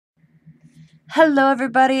Hello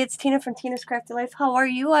everybody, it's Tina from Tina's Crafty Life. How are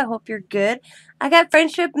you? I hope you're good. I got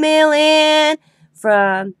friendship mail in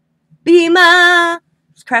from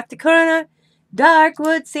BMasCraftyCorner,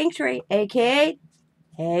 DarkWoodsSanctuary, a.k.a.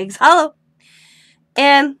 Hags Hallow.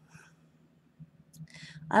 And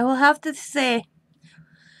I will have to say,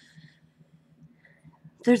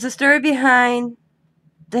 there's a story behind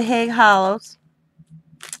the Hag Hallows,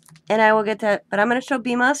 and I will get to that, but I'm going to show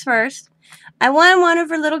B-Ma's first. I won one of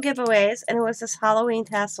her little giveaways, and it was this Halloween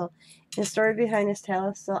tassel. And the story behind this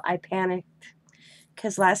tassel, I panicked.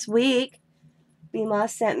 Because last week, B-Ma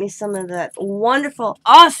sent me some of that wonderful,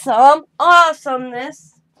 awesomeness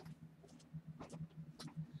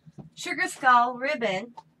sugar skull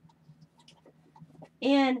ribbon.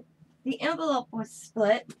 And the envelope was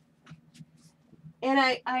split. And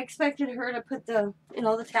I expected her to put the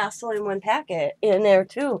tassel in one packet in there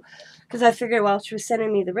too. Because I figured, well, she was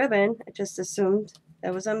sending me the ribbon. I just assumed,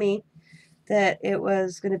 that was on me, that it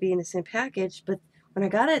was going to be in the same package. But when I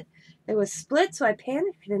got it, it was split, so I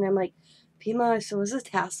panicked. And I'm like, B-Ma, so was a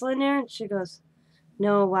tassel in there? And she goes,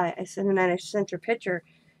 no, why? I said, and then I sent her a picture.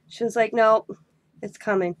 She was like, no, it's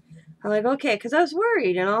coming. I'm like, okay, because I was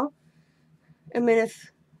worried, I mean,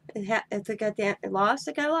 if it got lost,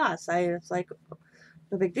 it got lost. I was like,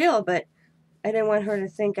 no big deal, but I didn't want her to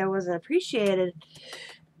think I wasn't appreciated.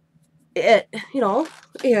 If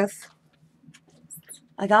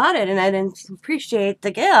I got it and I didn't appreciate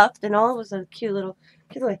the gift, it was a cute little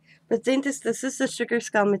way. But think this is the sugar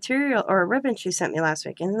skull material or ribbon she sent me last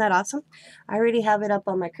week. Isn't that awesome? I already have it up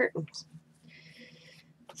on my curtains.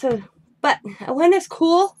 So, but I want this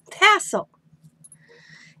cool tassel.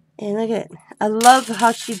 And look at it. I love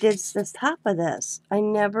how she did this top of this. I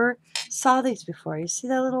never saw these before. You see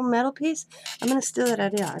that little metal piece? I'm going to steal that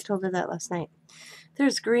idea. I told her that last night.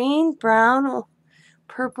 There's green, brown,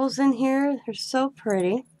 purples in here. They're so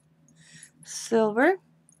pretty. Silver.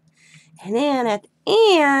 And then at the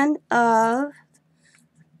end of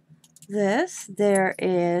this, there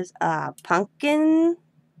is a pumpkin,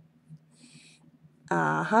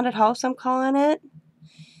 haunted house, I'm calling it,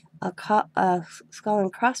 a skull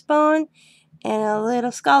and crossbone, and a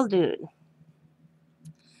little skull dude.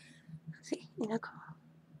 See,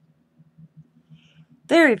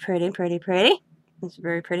 very pretty. It's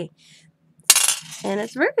very pretty, and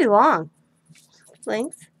it's very long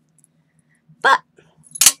length. But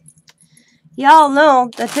y'all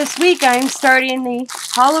know that this week I'm starting the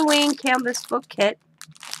Halloween canvas book kit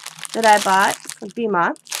that I bought with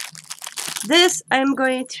B-Ma. This I'm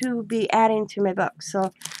going to be adding to my book, so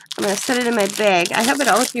I'm going to set it in my bag. I have it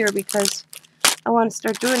out here because I want to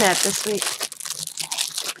start doing that this week.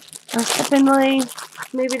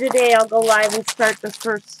 Maybe today I'll go live and start the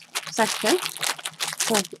first section.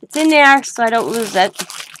 So it's in there so I don't lose it.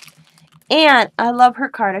 And I love her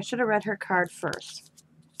card. I should have read her card first.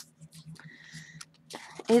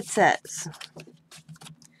 It says,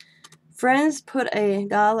 friends put a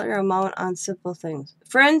dollar amount on simple things.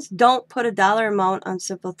 Friends don't put a dollar amount on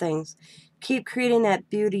simple things. Keep creating that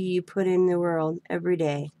beauty you put in the world every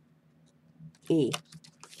day. E.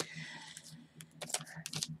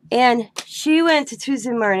 And she went to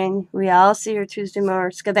Tuesday morning. We all see her Tuesday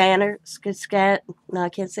morning. No, I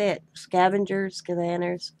can't say it. Scavengers.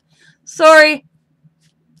 Sorry.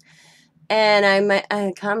 And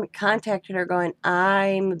I contacted her going,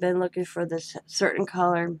 I've been looking for this certain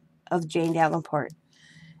color of Jane Davenport.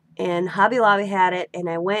 And Hobby Lobby had it, and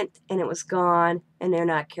I went, and it was gone, and they're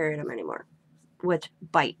not carrying them anymore, which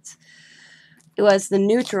bites. It was the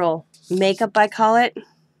neutral makeup, I call it.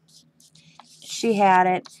 She had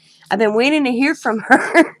it. I've been waiting to hear from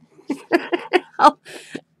her.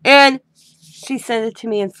 And she sent it to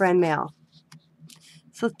me in friend mail.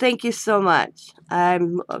 So thank you so much.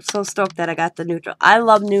 I'm so stoked that I got the neutral. I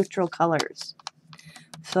love neutral colors.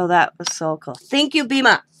 So that was so cool. Thank you,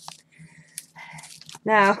 B-Ma.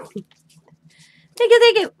 Now,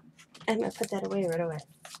 thank you. I'm going to put that away right away.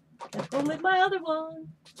 Let's go with my other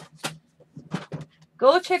one.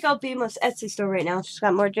 Go check out B-Ma's Etsy store right now. She's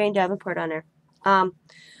got more Jane Davenport on there.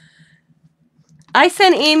 I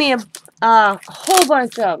sent Amy a whole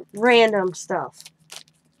bunch of random stuff.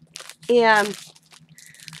 And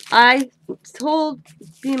I told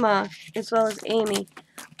B-Ma, as well as Amy,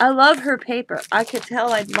 I love her paper. I could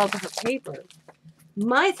tell I love her paper.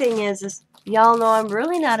 My thing is y'all know I'm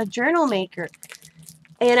really not a journal maker.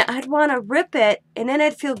 And I'd want to rip it, and then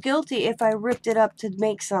I'd feel guilty if I ripped it up to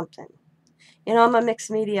make something. I'm a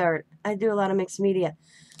mixed media art. I do a lot of mixed media.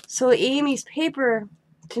 So Amy's paper,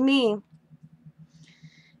 to me,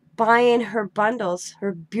 buying her bundles,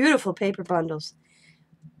 her beautiful paper bundles,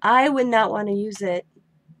 I would not want to use it,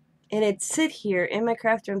 and it'd sit here in my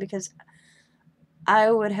craft room because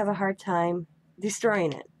I would have a hard time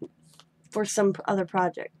destroying it for some other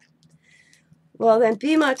project. Well, then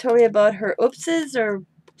B-Ma told me about her oopses or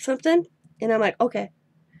something, and I'm like, okay.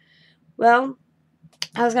 Well,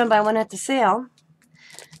 I was gonna buy one at the sale,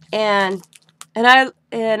 and I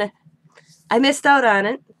missed out on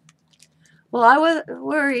it. Well, I was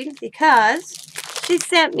worried because she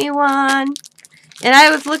sent me one, and I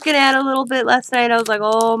was looking at it a little bit last night. I was like,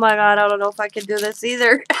 oh my god, I don't know if I can do this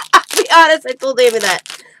either. To be honest, I told David that.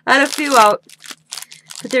 I had a few out,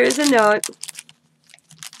 but there is a note.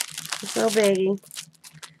 It's no baggie.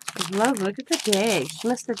 I love, look at the bag. She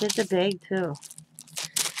must have did the bag too.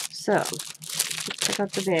 So, let's check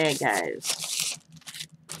out the bag, guys.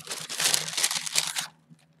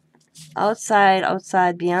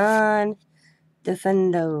 Outside, beyond,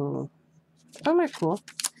 defendo. Oh, they're cool.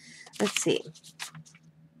 Let's see.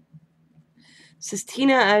 It says,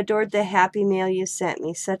 Tina, I adored the happy mail you sent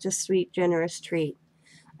me. Such a sweet, generous treat.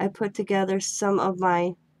 I put together some of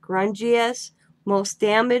my grungiest, most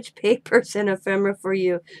damaged papers and ephemera for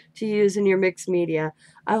you to use in your mixed media.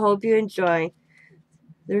 I hope you enjoy.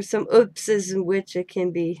 There's some oopses in which it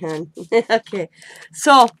can be, hun. Okay.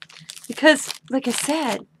 So, because, like I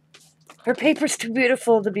said, her paper's too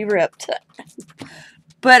beautiful to be ripped.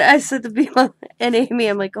 But I said to B-Ma and Amy,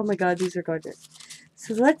 I'm like, oh my god, these are gorgeous.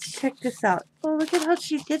 So let's check this out. Oh, look at how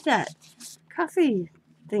she did that. Coffee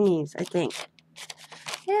thingies, I think.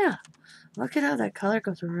 Yeah. Look at how that color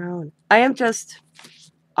goes around. I am just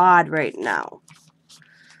odd right now.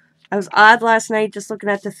 I was odd last night just looking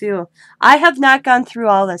at the few. I have not gone through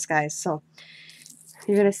all this, guys, so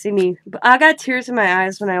you're going to see me. But I got tears in my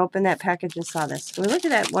eyes when I opened that package and saw this. So look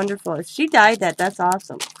at that wonderful. If she dyed that, that's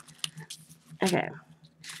awesome. Okay.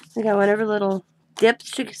 We got one of her little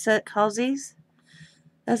dips, she calls these.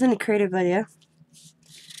 That was a creative idea.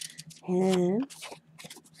 And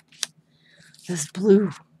this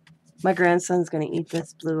blue. My grandson's going to eat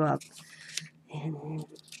this blue up. And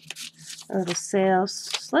a little sales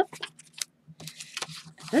slip.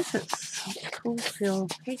 This is some cool feel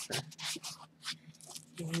paper.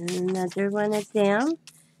 And another one is down.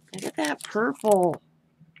 Look at that purple.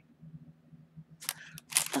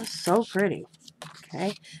 That's so pretty.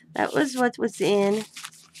 Okay. That was what was in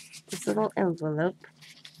this little envelope.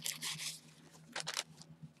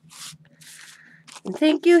 And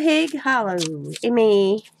thank you, Hags Hallow.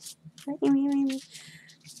 Amy. Amy.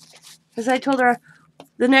 Because I told her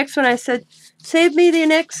the next one, I said, save me the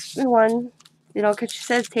next one. You know, because she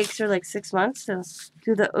says it takes her like 6 months to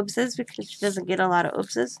do the oopses because she doesn't get a lot of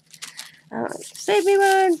oopses. Save me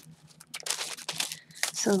one.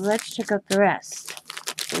 So let's check out the rest.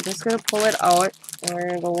 We're just going to pull it out and we're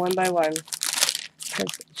going to go one by one.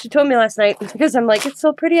 She told me last night because I'm like, it's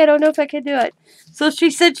so pretty, I don't know if I can do it. So she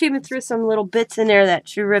said she even threw some little bits in there that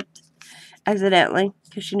she ripped accidentally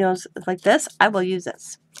because she knows like this, I will use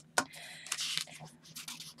this.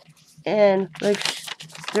 And like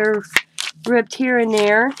they're ripped here and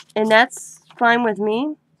there, and that's fine with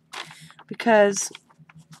me because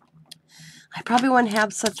I probably wouldn't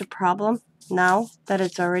have such a problem now that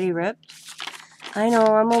it's already ripped. I know,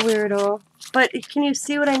 I'm a weirdo, but can you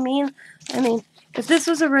see what I mean? I mean, if this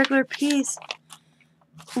was a regular piece,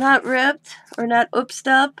 not ripped or not oopsed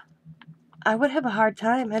up, I would have a hard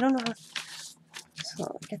time. I don't know. So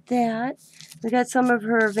look at that. We got some of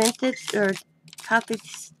her vintage or coffee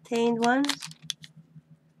stained ones.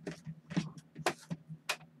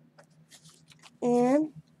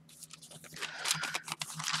 And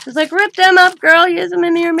she's like, rip them up, girl. Use them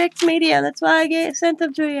in your mixed media. That's why I sent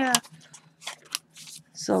them to you.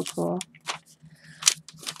 So cool.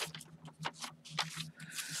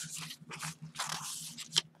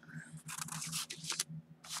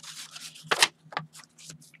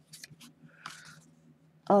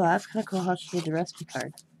 Oh, that's kind of cool how she did the recipe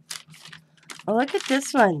card. Oh, look at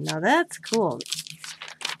this one. Now that's cool.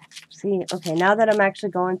 See, okay, now that I'm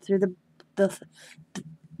actually going through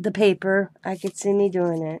the paper, I could see me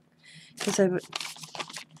doing it. That's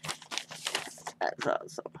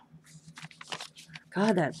awesome.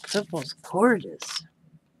 God, that purple's gorgeous.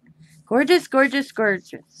 Gorgeous, gorgeous,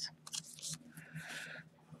 gorgeous.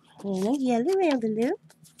 And a yellow envelope.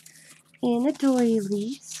 And a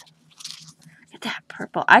doilies. Look at that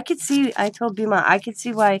purple. I could see, I told B-Ma, I could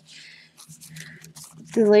see why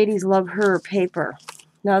the ladies love her paper.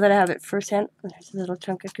 Now that I have it firsthand, there's a little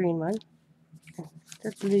chunk of green one.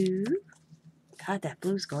 The blue. God, that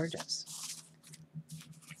blue's gorgeous.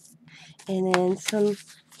 And then some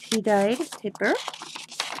tea-dyed paper.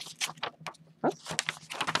 Oh.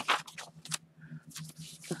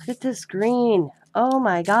 Look at this green. Oh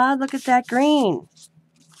my God, look at that green.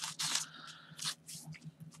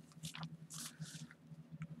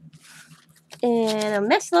 And a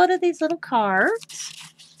mess load of these little cards.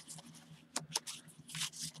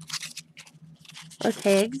 Or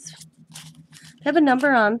tags. They have a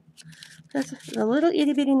number on. There's a little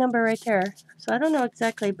itty bitty number right there. So I don't know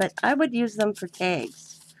exactly, but I would use them for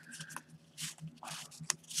tags.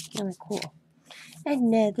 Really cool.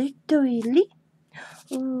 Another doily.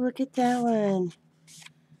 Oh, look at that one.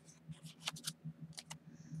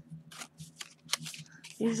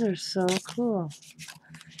 These are so cool.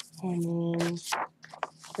 And then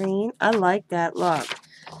green. I like that look.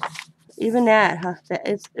 Even that, huh?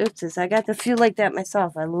 It's I got to feel like that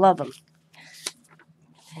myself. I love them.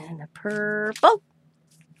 And a purple.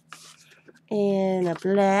 And a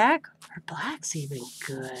black. Her black's even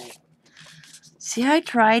good. See, I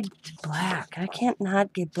tried black. I can't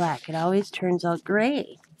not get black. It always turns out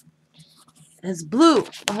gray. It's blue.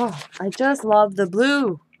 Oh, I just love the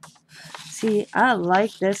blue. See, I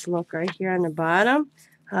like this look right here on the bottom.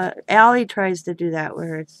 Allie tries to do that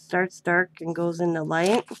where it starts dark and goes into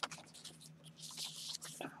light.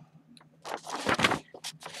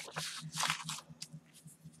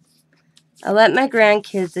 I let my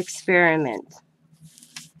grandkids experiment.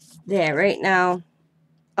 There, right now,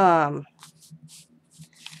 not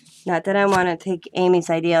that I want to take Amy's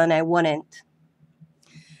idea, and I wouldn't.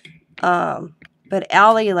 But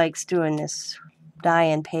Allie likes doing this dye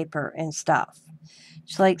and paper and stuff.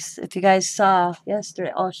 She likes, if you guys saw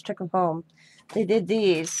yesterday, oh, she took them home. They did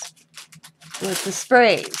these with the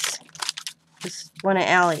sprays. Just one of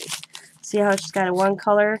Allie's. See how she's got a one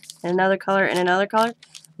color, and another color, and another color?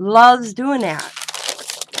 Loves doing that.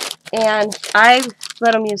 And I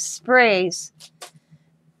let them use sprays.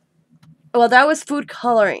 Well, that was food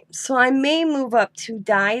coloring. So I may move up to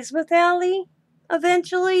dyes with Allie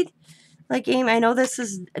eventually. Like Amy, I know this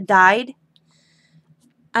is dyed.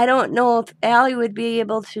 I don't know if Allie would be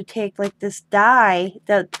able to take like this dye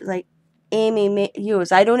that like Amy may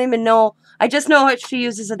use. I don't even know. I just know what she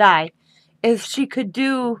uses a dye. If she could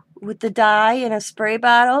do with the dye in a spray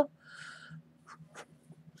bottle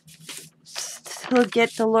to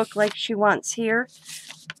get the look like she wants here.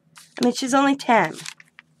 I mean, she's only 10.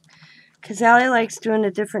 Because Allie likes doing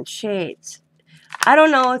the different shades. I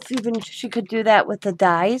don't know if even she could do that with the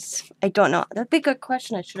dyes. I don't know. That'd be a good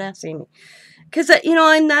question. I should ask Amy. Because, you know,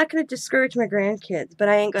 I'm not going to discourage my grandkids, but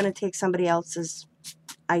I ain't going to take somebody else's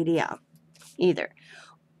idea either.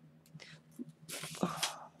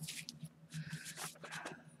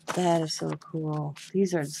 That is so cool.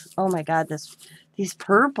 These are, oh my God, these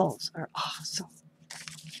purples are awesome.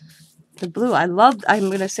 The blue, I'm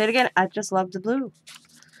going to say it again, I just love the blue.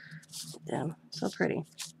 Yeah, so pretty.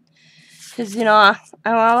 Because, you know, I'm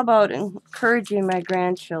all about encouraging my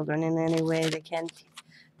grandchildren in any way they can.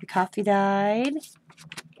 The coffee dyed.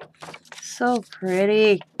 So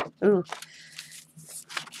pretty. Ooh.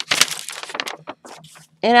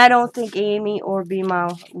 And I don't think Amy or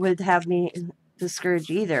B-Ma would have me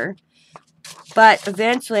discouraged either. But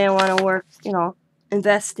eventually I want to work, you know,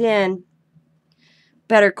 invest in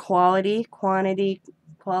better quality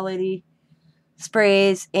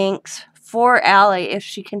sprays, inks for Allie if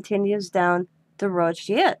she continues down the road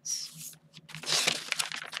she is.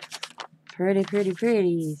 Pretty, pretty,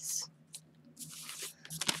 pretties.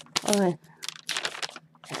 Oh,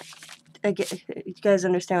 you guys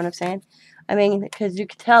understand what I'm saying? I mean, because you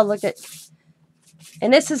can tell, look at,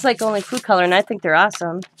 and this is like only food color, and I think they're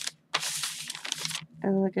awesome.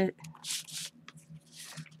 And look at,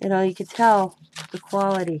 you know, you can tell the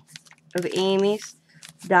quality of Amy's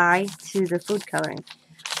dye to the food coloring.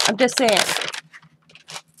 I'm just saying.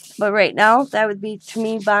 But right now, that would be to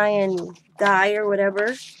me buying dye or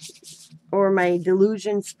whatever, or my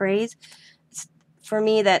Delusion sprays. For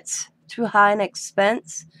me, that's too high an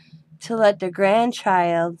expense to let the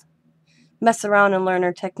grandchild mess around and learn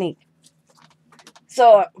her technique.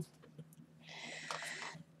 So,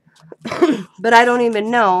 but I don't even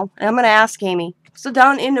know. I'm going to ask Amy. So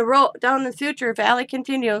down in the future, if Allie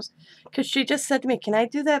continues, because she just said to me, can I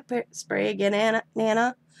do that spray again,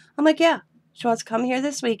 Nana? I'm like, yeah. She wants to come here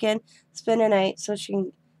this weekend, spend a night, so she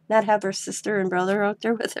can not have her sister and brother out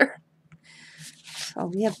there with her.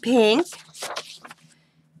 So we have pink.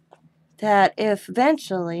 That if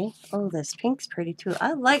eventually, oh, this pink's pretty too.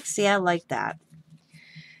 I like that.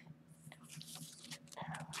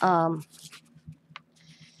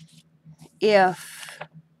 If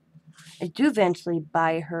I do eventually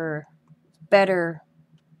buy her better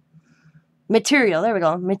material, there we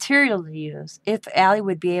go, material to use. If Allie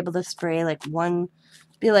would be able to spray like one,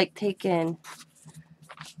 be like taking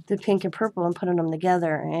the pink and purple and putting them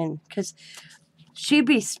together, and because she'd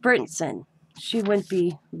be spritzing, she wouldn't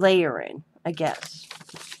be layering, I guess.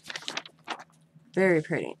 Very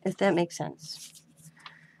pretty, if that makes sense.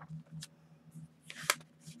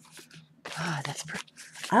 Oh, that's pretty.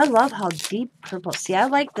 I love how deep purple. See, I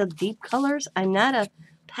like the deep colors. I'm not a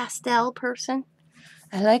pastel person.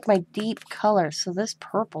 I like my deep colors, so this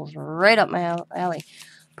purple's right up my alley.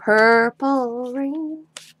 Purple rain.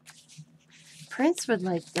 Prince would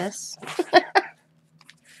like this.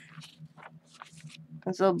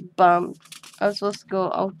 I'm so bummed. I was supposed to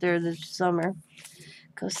go out there this summer.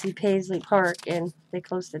 Go see Paisley Park, and they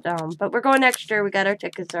closed it down. But we're going next year. We got our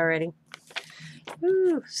tickets already.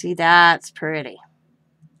 Ooh, see, that's pretty.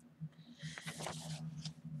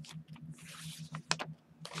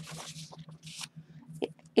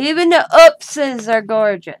 Even the oopses are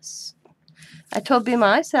gorgeous. I told B-Ma,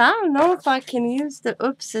 I said, I don't know if I can use the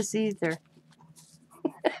oopses either.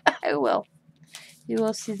 I will. You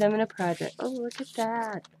will see them in a project. Oh, look at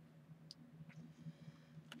that.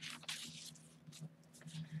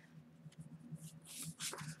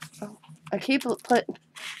 Oh, I keep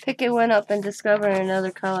picking one up and discovering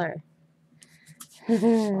another color.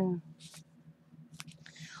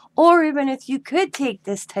 Or even if you could take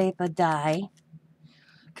this type of dye,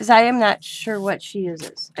 because I am not sure what she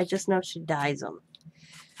uses. I just know she dyes them.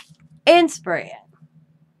 And spray it.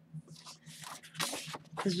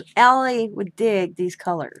 Because Allie would dig these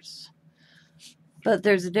colors. But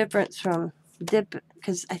there's a difference from dip,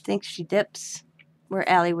 because I think she dips where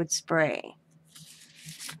Allie would spray.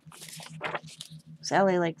 So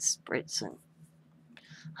Allie likes spritzing.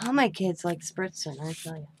 All my kids like spritzing, I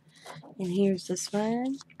tell you. And here's this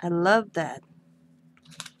one. I love that.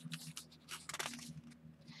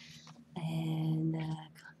 And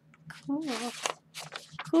cool.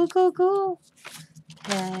 Cool.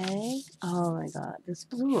 Okay. Oh my god, this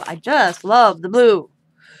blue. I just love the blue.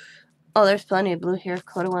 Oh, there's plenty of blue here.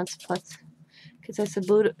 Coda wants to put, because I said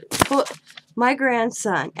blue. My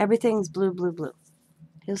grandson, everything's blue.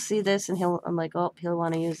 He'll see this and I'm like, oh, he'll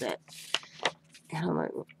want to use it. And I'm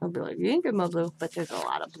like, I'll be like, you can give him a blue, but there's a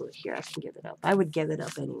lot of blue here. I can give it up. I would give it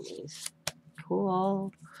up anyways.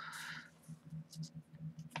 Cool.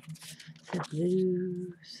 The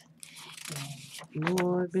blues. And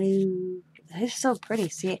more blue. It's so pretty.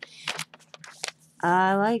 See,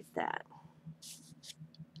 I like that.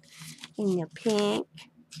 And the pink.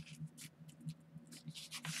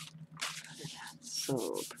 That's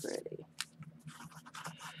so pretty.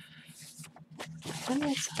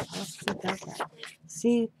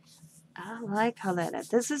 See, I like how that is.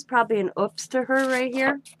 This is probably an oops to her right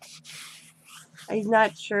here. I'm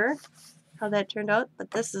not sure how that turned out,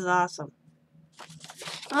 but this is awesome.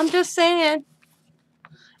 I'm just saying.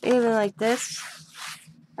 Even like this.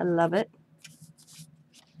 I love it.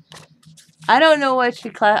 I don't know what she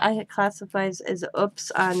classifies as oops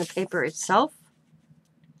on the paper itself.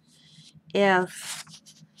 If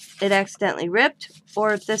it accidentally ripped,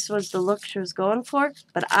 or if this was the look she was going for.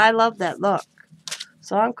 But I love that look.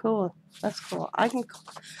 So I'm cool. That's cool. I can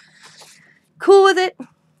cool with it.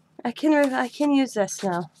 I can use this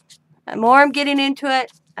now. The more I'm getting into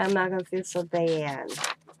it, I'm not gonna feel so bad.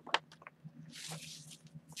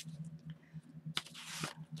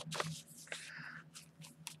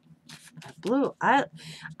 Blue.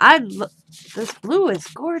 This blue is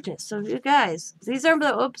gorgeous. So you guys, these are the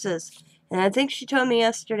oopses. And I think she told me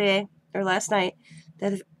yesterday or last night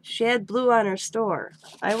that she had blue on her store.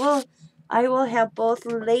 I will have both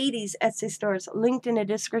ladies' Etsy stores linked in the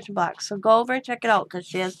description box. So go over and check it out because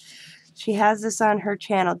she has this on her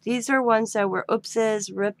channel. These are ones that were oopses,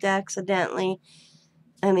 ripped accidentally.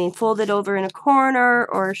 I mean, folded over in a corner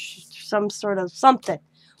or some sort of something.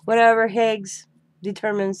 Whatever Hags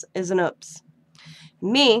determines is an oops.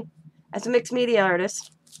 Me, as a mixed media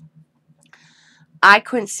artist, I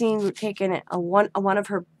couldn't see taking one of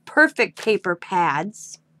her perfect paper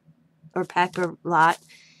pads or paper lot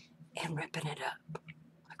and ripping it up.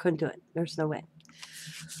 I couldn't do it. There's no way.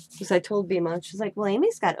 Because I told B-Ma, she's like, well,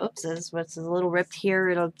 Amy's got oopses, which is a little ripped here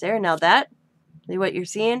and up there. Now that, what you're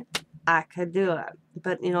seeing, I could do it.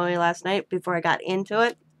 But, last night before I got into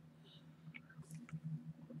it,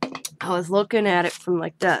 I was looking at it from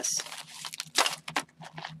like this,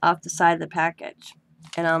 off the side of the package.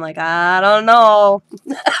 And I'm like, I don't know.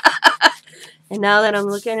 And now that I'm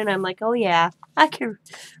looking and I'm like, oh yeah, I could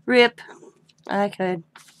rip. I could.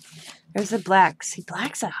 There's a black. See,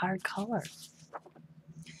 black's a hard color.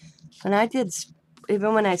 When I did,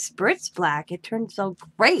 even when I spritz black, it turned so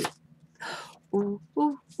great. Ooh,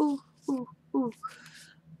 ooh, ooh, ooh, ooh,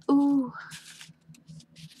 ooh.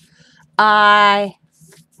 I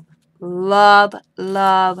love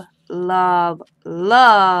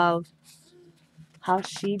how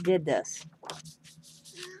she did this.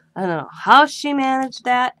 I don't know how she managed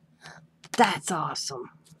that, That's awesome.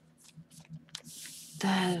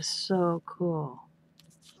 That is so cool.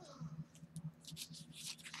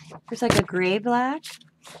 There's like a gray black.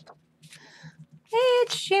 Hey,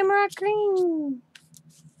 it's shamrock green.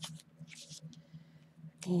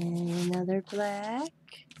 And another black.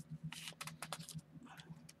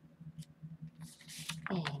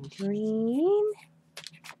 And green.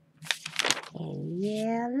 And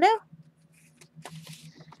yellow.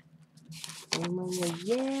 And one more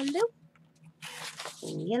yellow.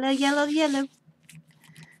 And yellow, yellow, yellow.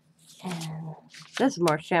 And this is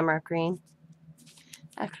more shamrock green.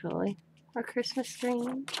 Actually, more Christmas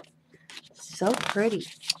green. So pretty.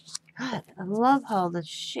 God, I love how the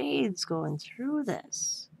shade's going through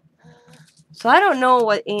this. So I don't know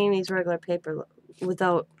what Amy's regular paper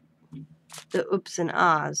without the oops and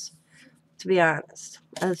ahs, to be honest.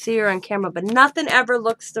 I see her on camera, but nothing ever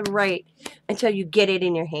looks the right until you get it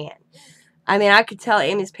in your hand. I mean, I could tell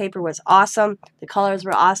Amy's paper was awesome. The colors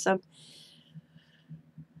were awesome.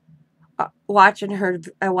 I watch her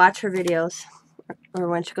videos, or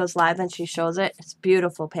when she goes live and she shows it. It's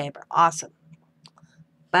beautiful paper, awesome.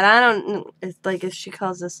 But I don't. It's like if she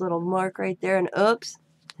calls this little mark right there an oops,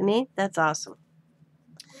 to me that's awesome.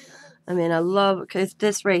 I mean, I love because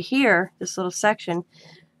this right here, this little section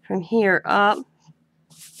from here up,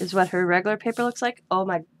 is what her regular paper looks like. Oh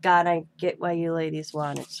my God, I get why you ladies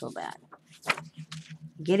want it so bad.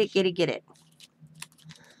 Get it, get it, get it.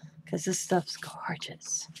 Because this stuff's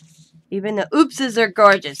gorgeous. Even the oopses are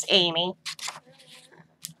gorgeous, Amy.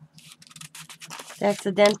 The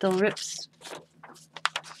accidental rips.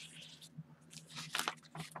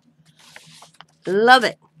 Love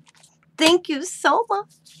it. Thank you so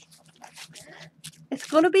much. It's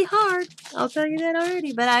going to be hard. I'll tell you that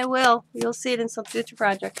already, but I will. You'll see it in some future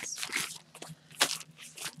projects.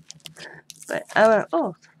 But I'm going to,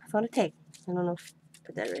 oh, I found a tape. I don't know if I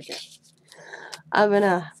put that right there. I'm going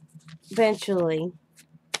to eventually,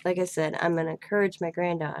 like I said, I'm going to encourage my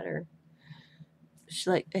granddaughter.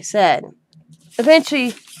 Like I said,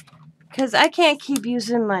 eventually, because I can't keep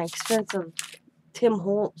using my expensive Tim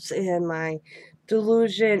Holtz and my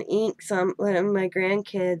Delusion inks on letting my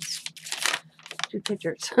grandkids do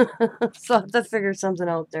pictures. So I have to figure something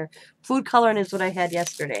out there. Food coloring is what I had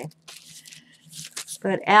yesterday.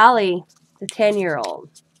 But Allie, the 10-year-old,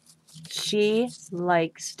 she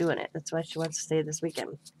likes doing it. That's why she wants to stay this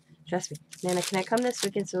weekend. Trust me. Nana, can I come this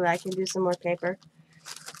weekend so I can do some more paper?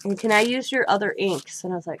 And can I use your other inks?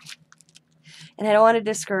 And I was like, and I don't want to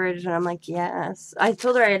discourage. And I'm like, yes. I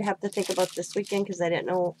told her I'd have to think about this weekend because I didn't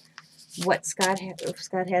know what Scott if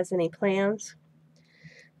Scott has any plans.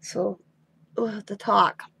 So we'll have to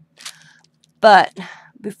talk. But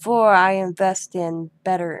before I invest in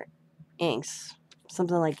better inks,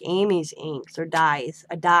 something like Amy's inks or dyes,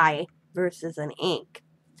 a dye versus an ink,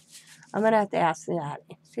 I'm going to have to ask that.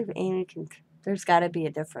 See if Amy can, there's got to be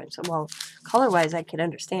a difference. Well, color-wise, I can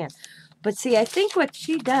understand. But see, I think what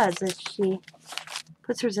she does is she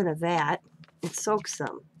puts hers in a vat and soaks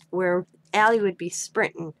them, where Allie would be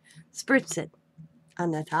spritzing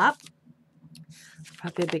on the top.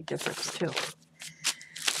 Probably a big difference, too.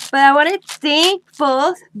 But I want to thank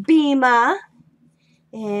both B-Ma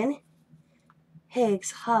and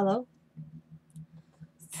Hags Hallow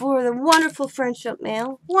for the wonderful friendship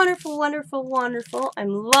mail. Wonderful, wonderful, wonderful. I'm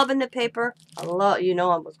loving the paper. I love, you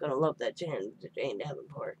know I was going to love that Jane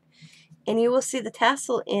Davenport. And you will see the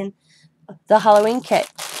tassel in the Halloween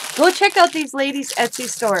kit. Go check out these ladies' Etsy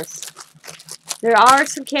stores. There are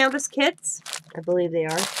some canvas kits. I believe they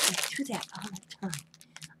are. I do that all the time.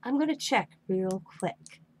 I'm going to check real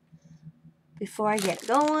quick before I get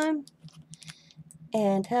going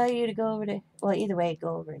and tell you to go over to, well, either way,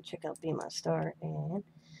 go over and check out B-Ma Store and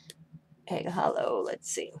Hag Hallow. Let's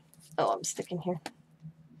see. Oh, I'm sticking here.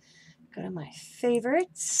 Go to my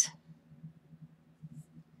favorites.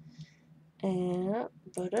 And,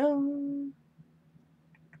 ba-dum.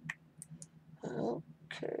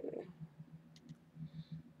 Okay.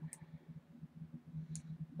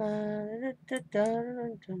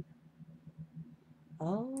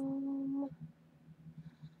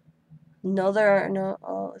 No, there are no.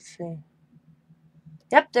 Oh, let's see.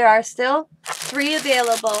 Yep, there are still 3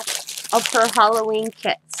 available of her Halloween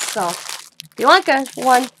kits. So, if you want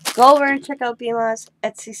one, go over and check out B-Ma's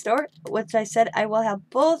Etsy store. Which I said I will have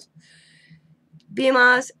both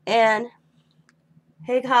B-Ma's and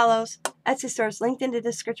Hag Hallow's Etsy stores linked in the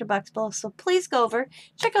description box below. So please go over,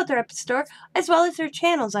 check out their Etsy store, as well as their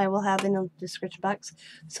channels I will have in the description box.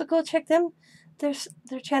 So go check them, their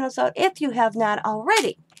channels out if you have not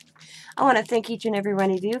already. I want to thank each and every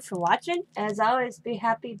one of you for watching. As always, be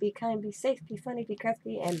happy, be kind, be safe, be funny, be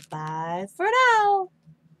crafty, and bye for now.